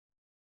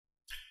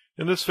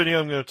In this video,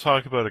 I'm going to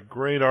talk about a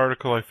great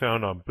article I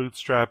found on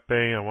Bootstrap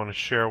Bay. I want to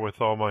share with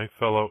all my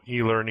fellow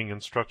e-learning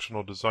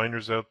instructional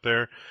designers out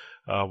there.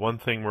 One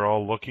thing we're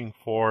all looking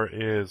for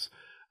is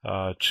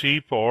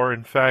cheap or,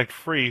 in fact,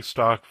 free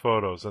stock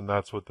photos, and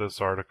that's what this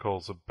article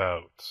is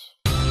about.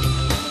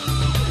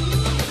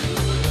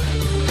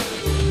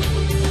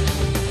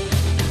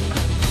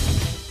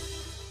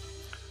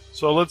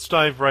 So let's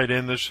dive right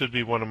in. This should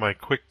be one of my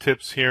quick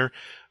tips here.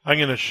 I'm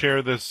going to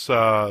share this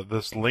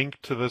this link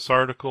to this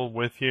article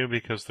with you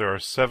because there are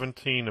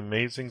 17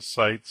 amazing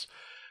sites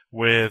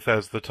with,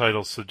 as the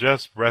title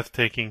suggests,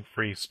 breathtaking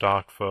free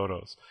stock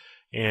photos.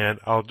 And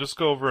I'll just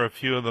go over a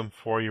few of them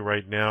for you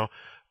right now.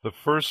 The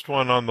first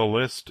one on the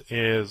list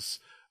is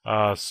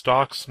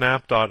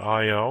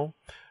stocksnap.io.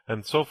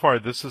 And so far,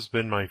 this has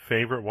been my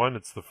favorite one.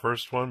 It's the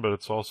first one, but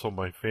it's also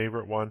my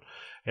favorite one.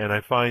 And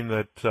I find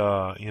that,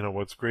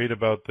 what's great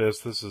about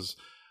this is,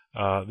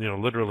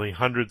 literally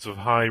hundreds of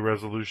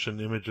high-resolution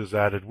images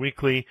added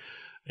weekly.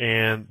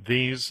 And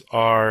these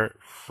are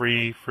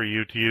free for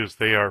you to use.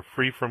 They are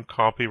free from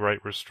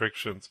copyright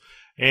restrictions,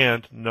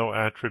 and no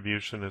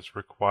attribution is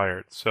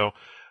required. So,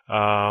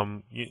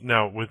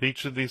 now, with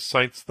each of these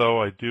sites,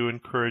 though, I do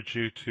encourage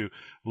you to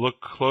look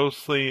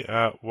closely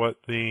at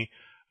what the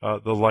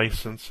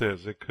license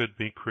is. It could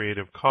be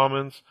Creative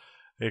Commons.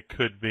 It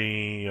could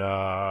be,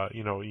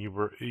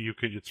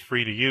 it's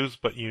free to use,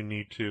 but you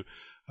need to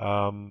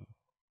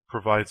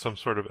provide some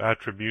sort of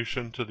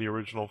attribution to the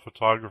original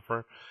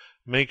photographer.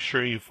 Make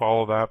sure you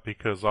follow that,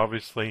 because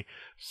obviously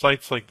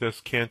sites like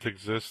this can't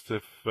exist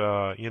if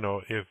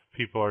if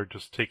people are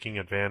just taking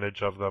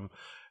advantage of them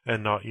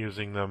and not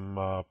using them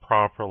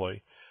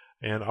properly.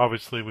 And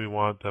obviously we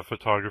want the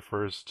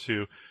photographers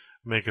to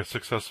make a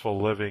successful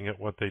living at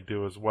what they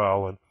do as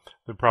well, and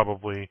they're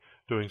probably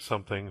doing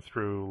something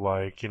through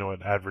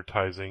an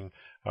advertising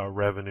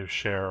revenue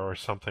share or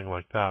something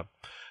like that.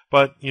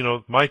 But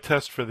my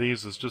test for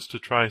these is just to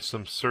try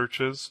some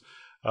searches.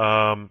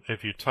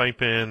 If you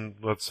type in,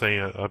 let's say,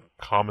 a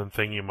common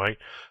thing you might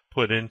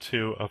put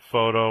into a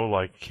photo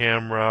like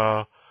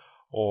camera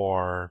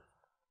or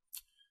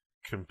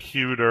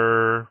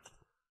computer.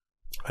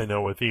 I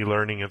know with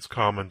e-learning it's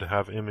common to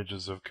have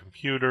images of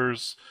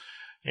computers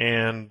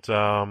and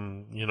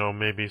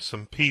maybe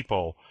some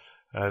people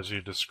as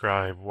you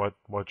describe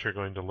what you're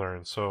going to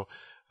learn. So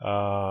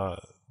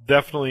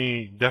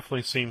definitely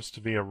seems to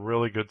be a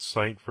really good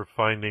site for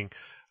finding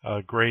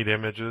great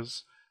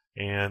images.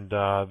 And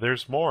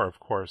there's more, of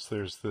course.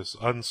 There's this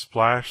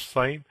Unsplash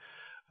site.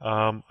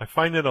 I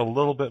find it a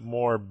little bit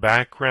more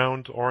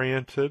background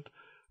oriented,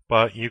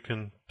 but you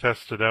can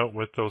test it out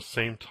with those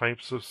same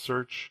types of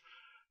search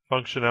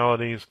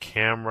functionalities.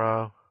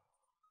 Camera.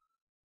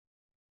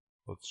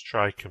 Let's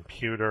try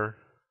computer.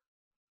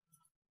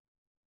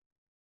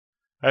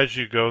 As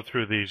you go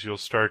through these, you'll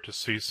start to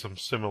see some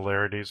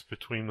similarities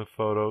between the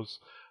photos.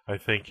 I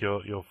think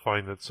you'll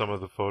find that some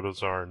of the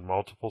photos are in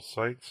multiple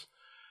sites.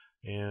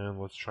 And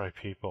let's try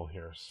people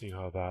here, see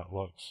how that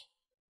looks.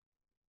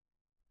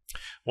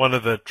 One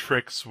of the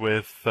tricks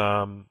with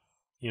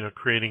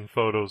creating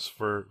photos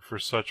for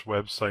such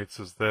websites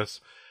as this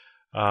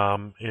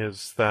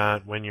is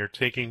that when you're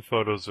taking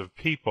photos of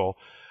people,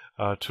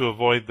 to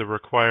avoid the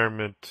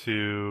requirement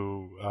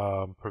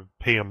to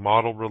pay a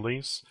model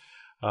release,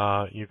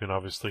 you can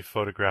obviously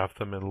photograph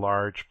them in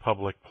large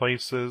public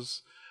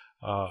places,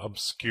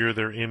 obscure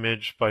their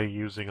image by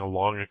using a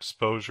long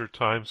exposure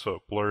time so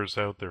it blurs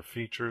out their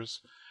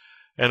features.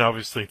 And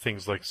obviously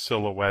things like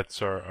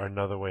silhouettes are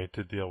another way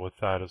to deal with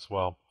that as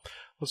well.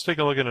 Let's take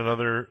a look at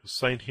another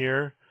site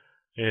here.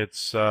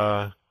 It's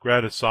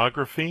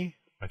Gratisography.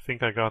 I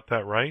think I got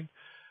that right.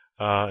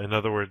 In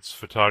other words,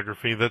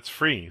 photography that's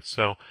free.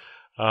 So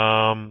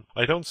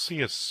I don't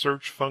see a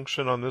search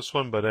function on this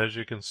one, but as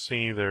you can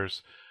see,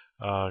 there's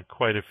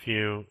quite a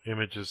few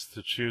images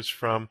to choose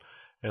from,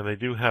 and they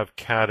do have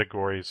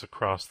categories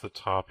across the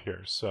top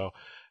here. So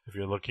if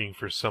you're looking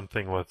for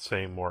something, let's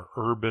say, more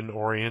urban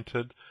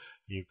oriented,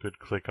 you could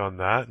click on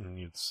that and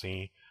you'd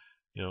see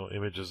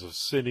images of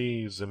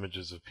cities,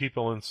 images of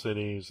people in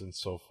cities, and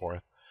so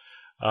forth.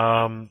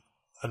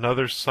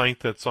 Another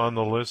site that's on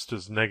the list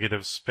is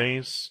Negative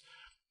Space.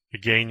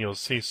 Again, you'll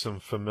see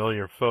some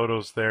familiar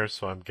photos there,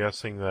 so I'm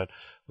guessing that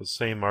the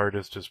same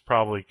artist is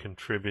probably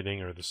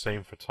contributing, or the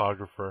same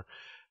photographer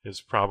is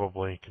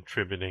probably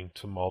contributing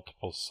to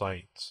multiple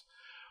sites.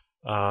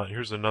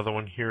 Here's another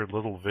one here,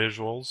 Little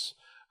Visuals.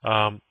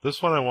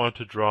 This one I want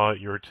to draw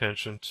your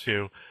attention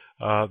to.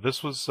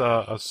 This was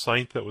a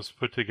site that was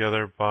put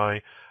together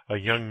by a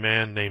young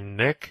man named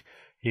Nick.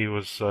 He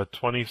was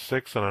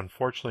 26, and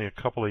unfortunately a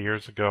couple of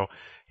years ago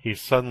he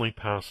suddenly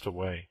passed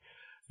away.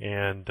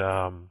 And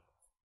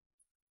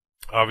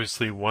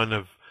obviously one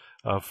of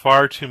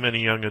far too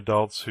many young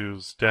adults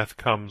whose death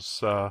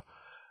comes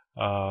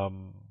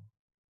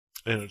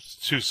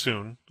too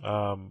soon.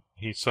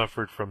 He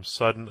suffered from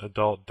sudden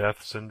adult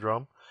death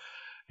syndrome,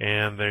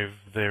 and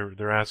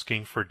they're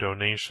asking for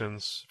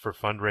donations for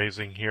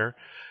fundraising here.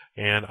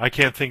 And I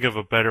can't think of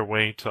a better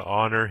way to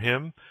honor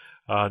him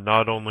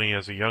not only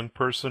as a young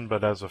person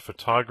but as a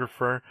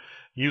photographer.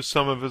 Use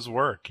some of his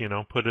work,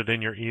 put it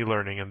in your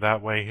e-learning, and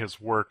that way his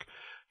work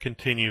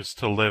continues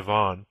to live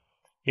on.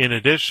 In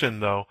addition,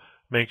 though,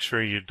 make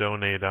sure you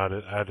donate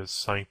at his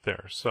site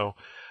there. So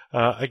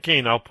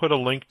again, I'll put a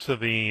link to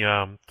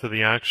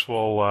the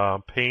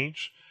actual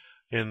page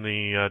in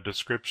the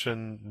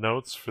description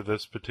notes for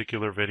this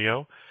particular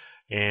video.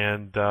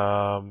 And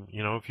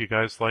if you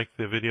guys like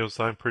the videos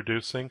I'm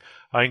producing,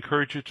 I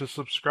encourage you to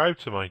subscribe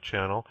to my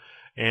channel.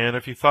 And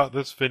if you thought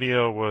this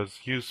video was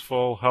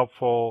useful,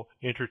 helpful,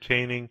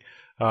 entertaining,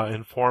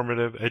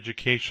 informative,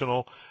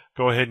 educational,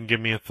 go ahead and give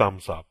me a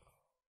thumbs up.